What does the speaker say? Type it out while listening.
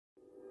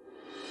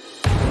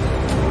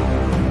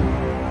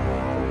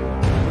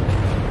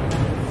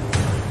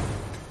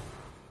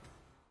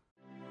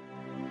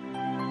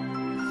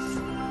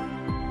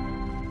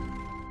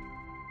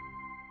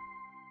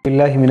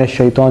billahi minash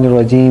shaitanir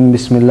rajim.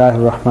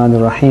 Bismillahir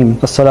rahmanir rahim.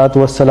 As-salatu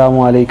was-salamu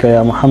alayka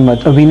ya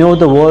Muhammad. We know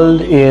the world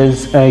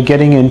is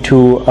getting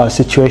into a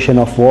situation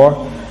of war.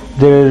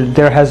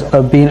 There has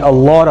been a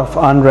lot of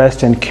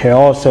unrest and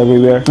chaos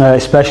everywhere,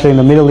 especially in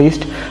the Middle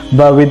East.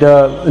 But with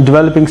the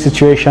developing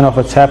situation of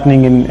what's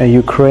happening in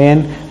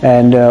Ukraine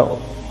and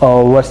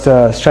what's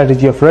the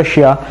strategy of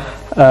Russia,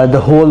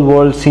 the whole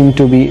world seems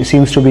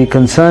to be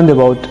concerned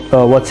about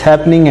what's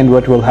happening and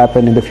what will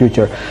happen in the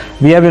future.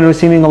 We have been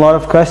receiving a lot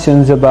of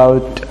questions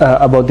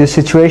about this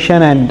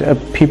situation, and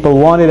people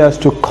wanted us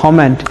to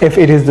comment if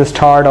it is the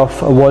start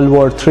of World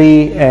War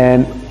III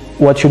and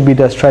what should be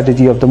the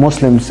strategy of the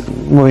Muslims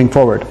moving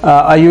forward.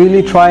 I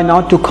usually try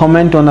not to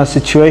comment on a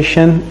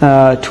situation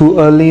too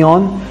early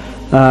on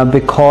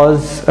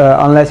because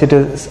unless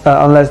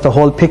the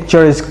whole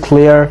picture is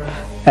clear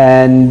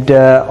and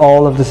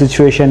all of the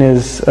situation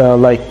is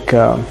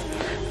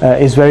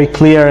very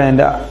clear,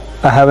 and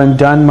I haven't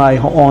done my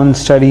own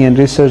study and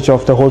research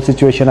of the whole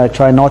situation, I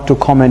try not to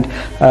comment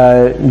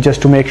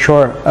just to make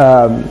sure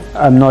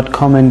I'm not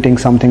commenting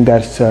something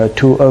that's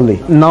too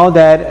early. Now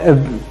that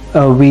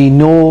we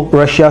know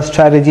Russia's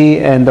strategy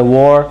and the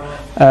war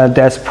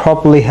that's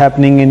probably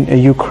happening in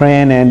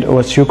Ukraine, and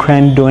what's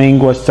Ukraine doing,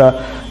 what's the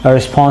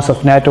response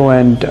of NATO,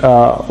 and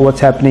what's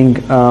happening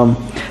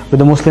with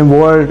the Muslim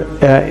world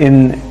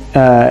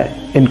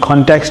in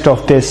context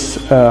of this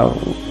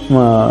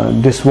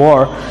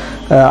war,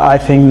 I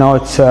think now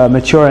it's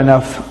mature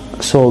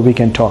enough so we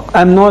can talk.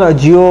 I'm not a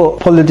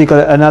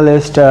geopolitical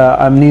analyst,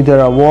 I'm neither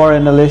a war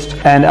analyst,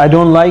 and I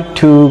don't like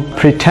to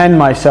pretend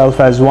myself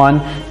as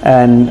one,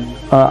 and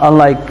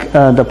unlike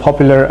the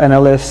popular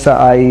analysts,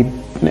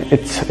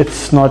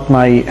 it's not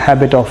my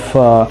habit of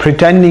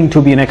pretending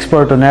to be an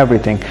expert on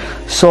everything.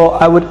 So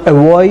I would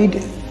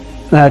avoid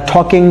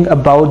talking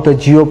about the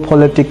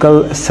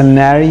geopolitical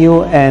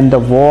scenario and the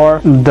war,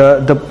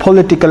 the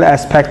political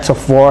aspects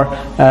of war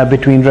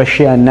between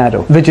Russia and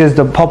NATO, which is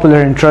the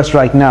popular interest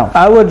right now.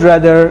 I would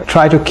rather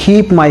try to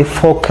keep my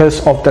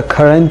focus of the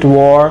current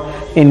war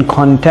in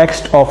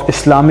context of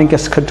Islamic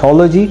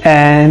eschatology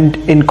and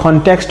in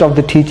context of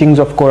the teachings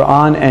of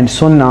Quran and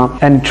Sunnah,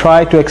 and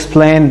try to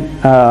explain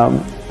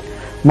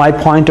my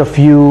point of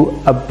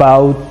view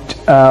about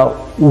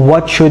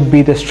what should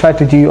be the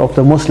strategy of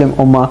the Muslim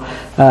Ummah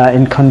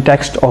in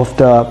context of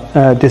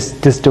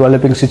this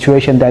developing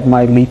situation that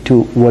might lead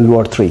to World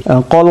War III.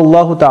 قال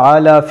الله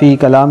تعالى في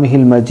كلامه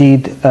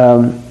المجيد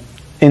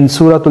in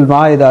Surah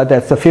Al-Ma'idah,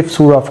 that's the 5th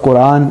surah of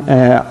Quran,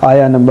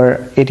 ayah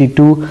number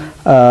 82.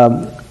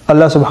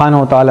 Allah subhanahu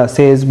wa ta'ala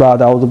says,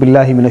 بعد أعوذ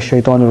بالله من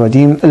الشيطان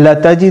الرجيم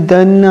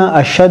لتجدن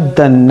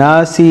أشد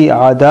الناس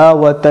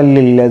عداوة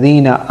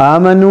للذين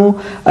آمنوا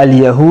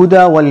اليهود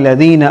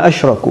والذين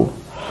أشركوا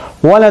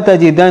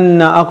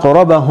وَلَتَجِدَنَّ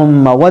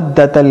أَقْرَبَهُمْ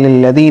مَوَدَّةً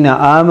لِلَّذِينَ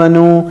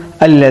آمَنُوا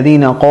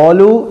الَّذِينَ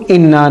قَالُوا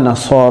إِنَّا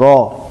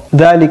نَصَارَى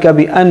ذَلِكَ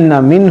بِأَنَّ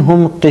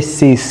مِنْهُمْ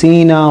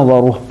قِسِّيسِينَ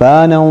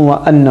وَرُهْبَانًا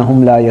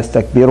وَأَنَّهُمْ لَا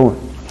يَسْتَكْبِرُونَ.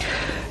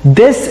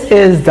 This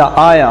is the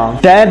ayah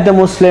that the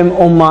Muslim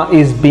Ummah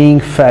is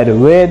being fed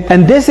with,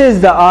 and this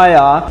is the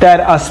ayah that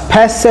a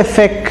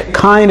specific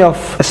kind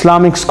of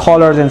Islamic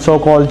scholars and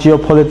so-called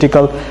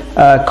geopolitical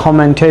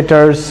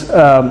commentators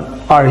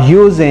are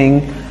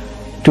using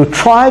to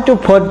try to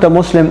put the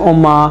Muslim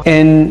Ummah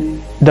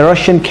in the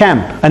Russian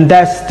camp. And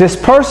that's this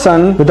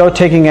person, without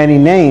taking any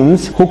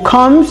names, who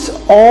comes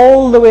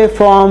all the way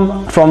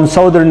from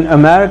Southern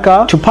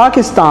America to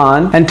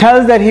Pakistan and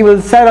tells that he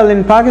will settle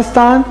in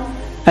Pakistan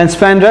and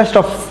spend the rest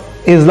of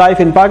his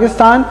life in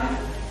Pakistan,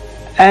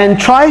 and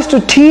tries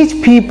to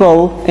teach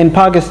people in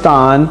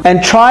Pakistan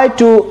and try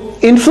to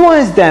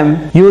influence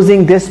them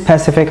using this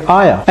specific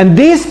ayah. And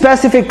these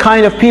specific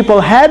kind of people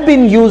have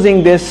been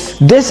using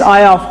this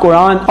ayah of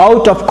Quran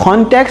out of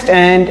context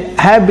and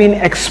have been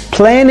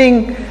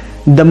explaining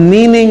the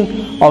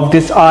meaning of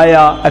this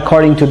ayah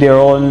according to their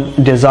own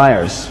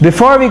desires.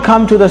 Before we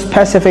come to the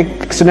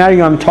specific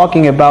scenario I'm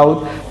talking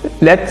about,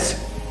 let's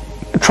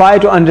try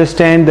to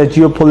understand the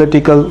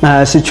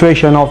geopolitical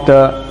situation of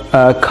the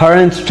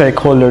current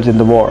stakeholders in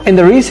the war. In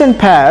the recent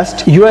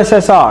past,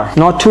 USSR,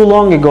 not too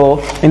long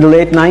ago, in the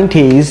late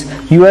 90s,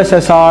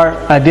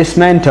 USSR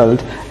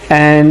dismantled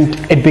and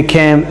it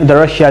became the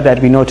Russia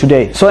that we know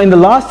today. So in the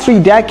last 3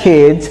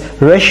 decades,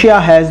 Russia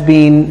has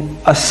been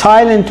a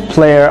silent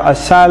player, a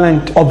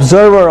silent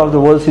observer of the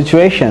world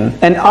situation.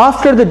 And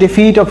after the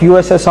defeat of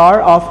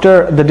USSR,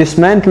 after the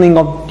dismantling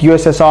of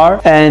USSR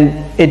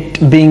and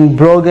it being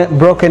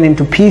broken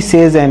into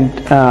pieces, and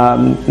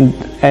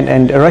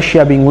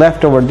Russia being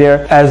left over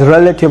there as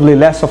relatively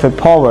less of a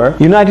power,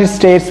 United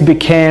States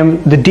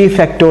became the de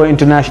facto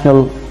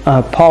international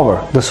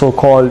power, the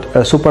so-called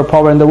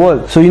superpower in the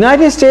world. So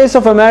United States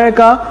of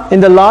America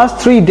in the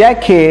last 3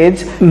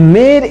 decades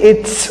made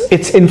its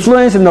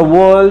influence in the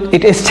world,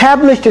 it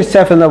established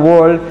itself in the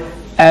world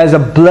as a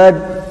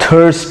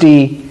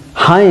bloodthirsty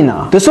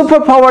hyena. The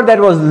superpower that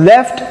was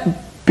left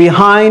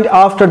behind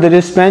after the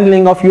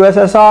dismantling of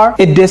USSR,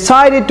 it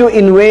decided to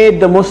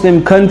invade the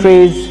Muslim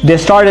countries. They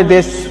started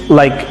this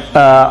like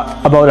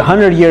about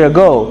 100 years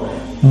ago,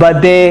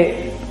 but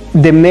they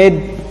made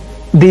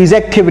these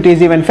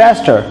activities even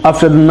faster.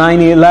 After the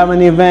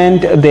 9/11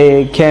 event,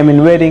 they came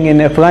invading in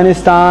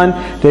Afghanistan,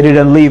 they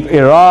didn't leave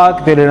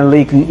Iraq, they didn't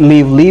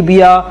leave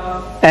Libya,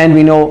 and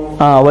we know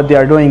what they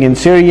are doing in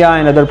Syria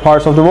and other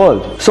parts of the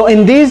world. So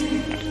in these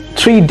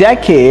 3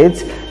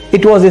 decades,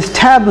 it was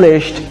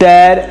established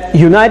that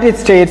United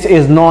States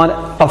is not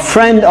a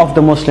friend of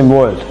the Muslim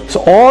world.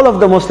 So all of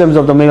the Muslims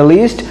of the Middle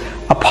East,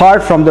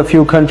 apart from the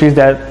few countries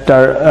that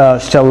are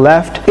still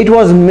left, it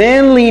was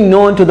mainly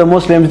known to the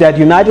Muslims that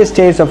United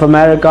States of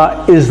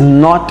America is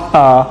not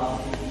a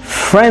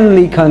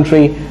friendly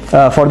country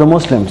for the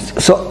Muslims.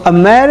 So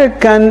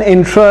American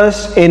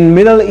interests in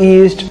Middle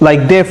East,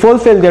 like they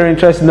fulfilled their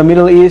interest in the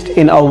Middle East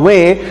in a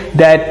way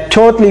that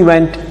totally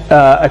went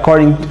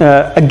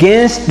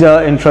against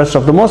the interests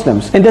of the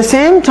Muslims. At the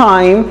same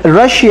time,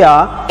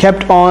 Russia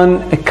kept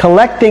on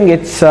collecting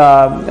its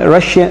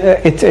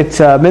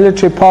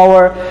military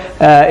power,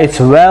 its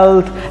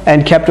wealth,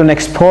 and kept on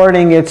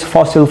exporting its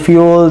fossil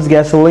fuels,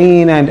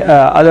 gasoline, and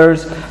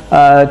others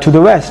to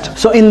the West.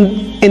 So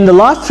in the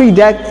last 3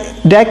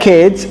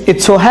 decades,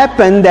 it so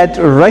happened that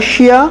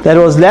Russia, that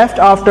was left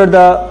after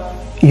the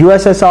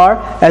USSR,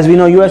 as we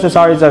know,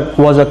 USSR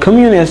was a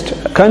communist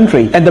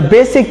country, and the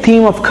basic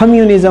theme of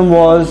communism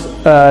was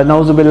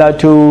Nauzubillah,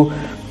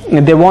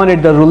 they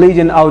wanted the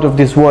religion out of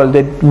this world.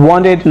 They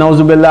wanted,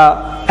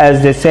 Nauzubillah,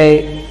 as they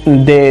say,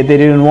 they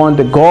didn't want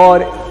the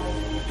God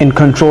in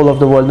control of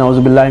the world,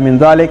 Nauzubillah min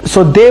dhalik.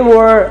 So they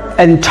were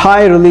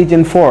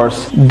anti-religion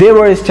force. They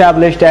were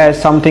established as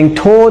something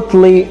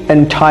totally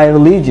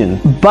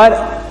anti-religion. But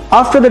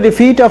after the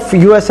defeat of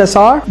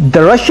USSR,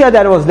 the Russia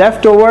that was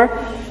left over,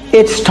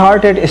 it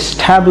started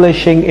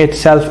establishing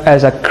itself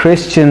as a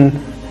Christian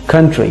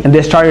country, and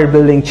they started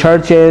building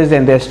churches,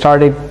 and they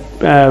started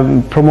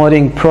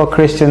promoting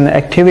pro-Christian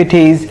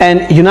activities.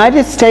 And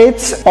United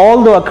States,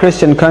 although a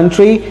Christian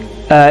country,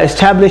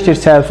 established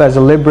itself as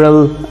a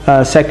liberal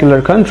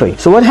secular country.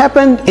 So what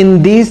happened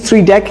in these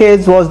 3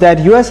 decades was that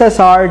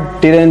USSR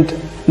didn't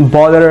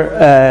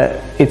bother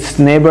its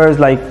neighbors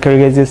like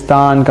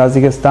Kyrgyzstan,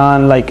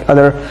 Kazakhstan, like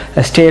other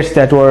states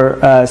that were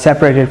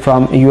separated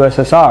from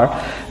USSR.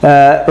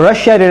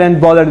 Russia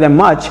didn't bother them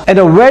much. And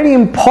a very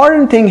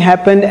important thing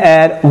happened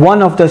at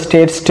one of the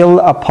states still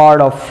a part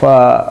of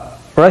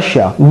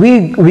Russia.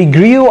 We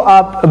grew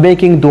up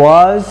making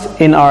duas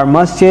in our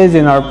masjids,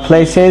 in our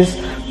places,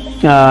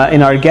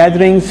 in our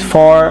gatherings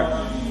for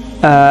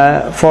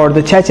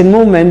the Chechen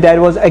movement that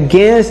was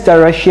against the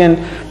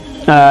Russian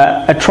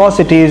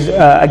atrocities,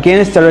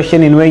 against the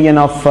Russian invasion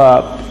of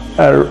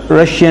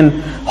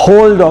Russian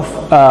hold of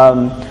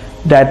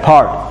that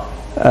part,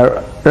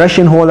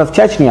 Russian hold of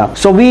Chechnya.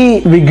 So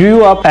we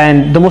grew up,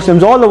 and the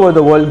Muslims all over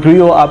the world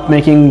grew up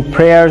making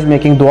prayers,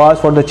 making duas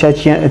for the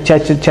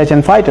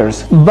Chechen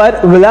fighters.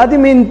 But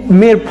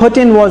Vladimir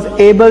Putin was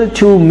able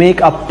to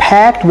make a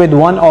pact with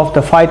one of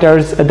the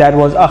fighters, that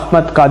was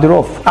Ahmad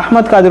Kadyrov.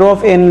 Ahmad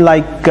Kadyrov, in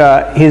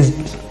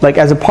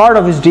as a part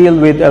of his deal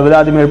with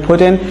Vladimir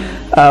Putin,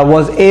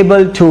 was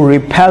able to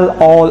repel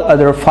all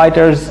other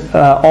fighters,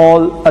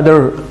 all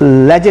other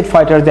legit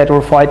fighters that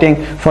were fighting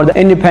for the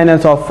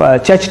independence of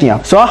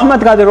Chechnya. So Ahmad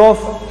Kadyrov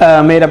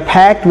made a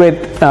pact with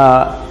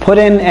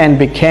Putin and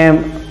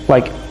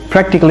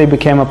practically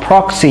became a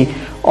proxy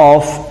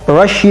of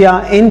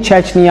Russia in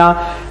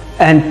Chechnya,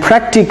 and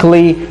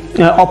practically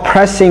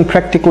oppressing,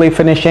 practically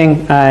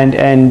finishing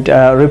and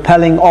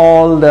repelling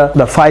all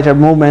the fighter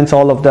movements,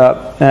 all of the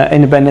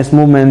independence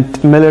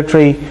movement,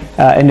 military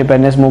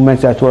independence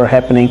movements that were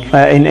happening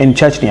in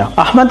Chechnya.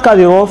 Ahmad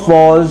Kadyrov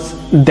was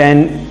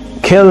then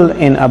killed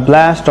in a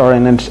blast or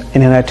in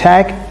an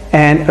attack,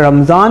 and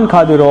Ramzan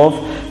Kadyrov,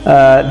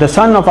 the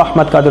son of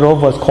Ahmad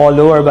Kadyrov, was called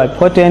over by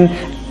Putin,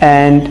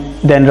 and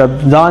then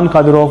Ramzan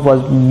Kadyrov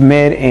was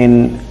made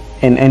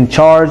in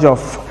charge of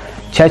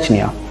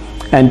Chechnya.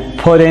 And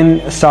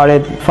Putin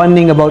started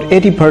funding about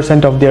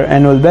 80% of their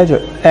annual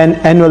budget.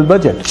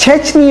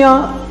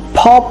 Chechnya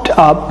popped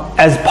up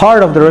as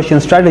part of the Russian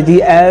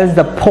strategy as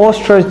the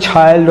poster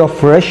child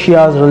of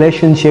Russia's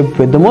relationship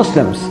with the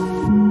Muslims.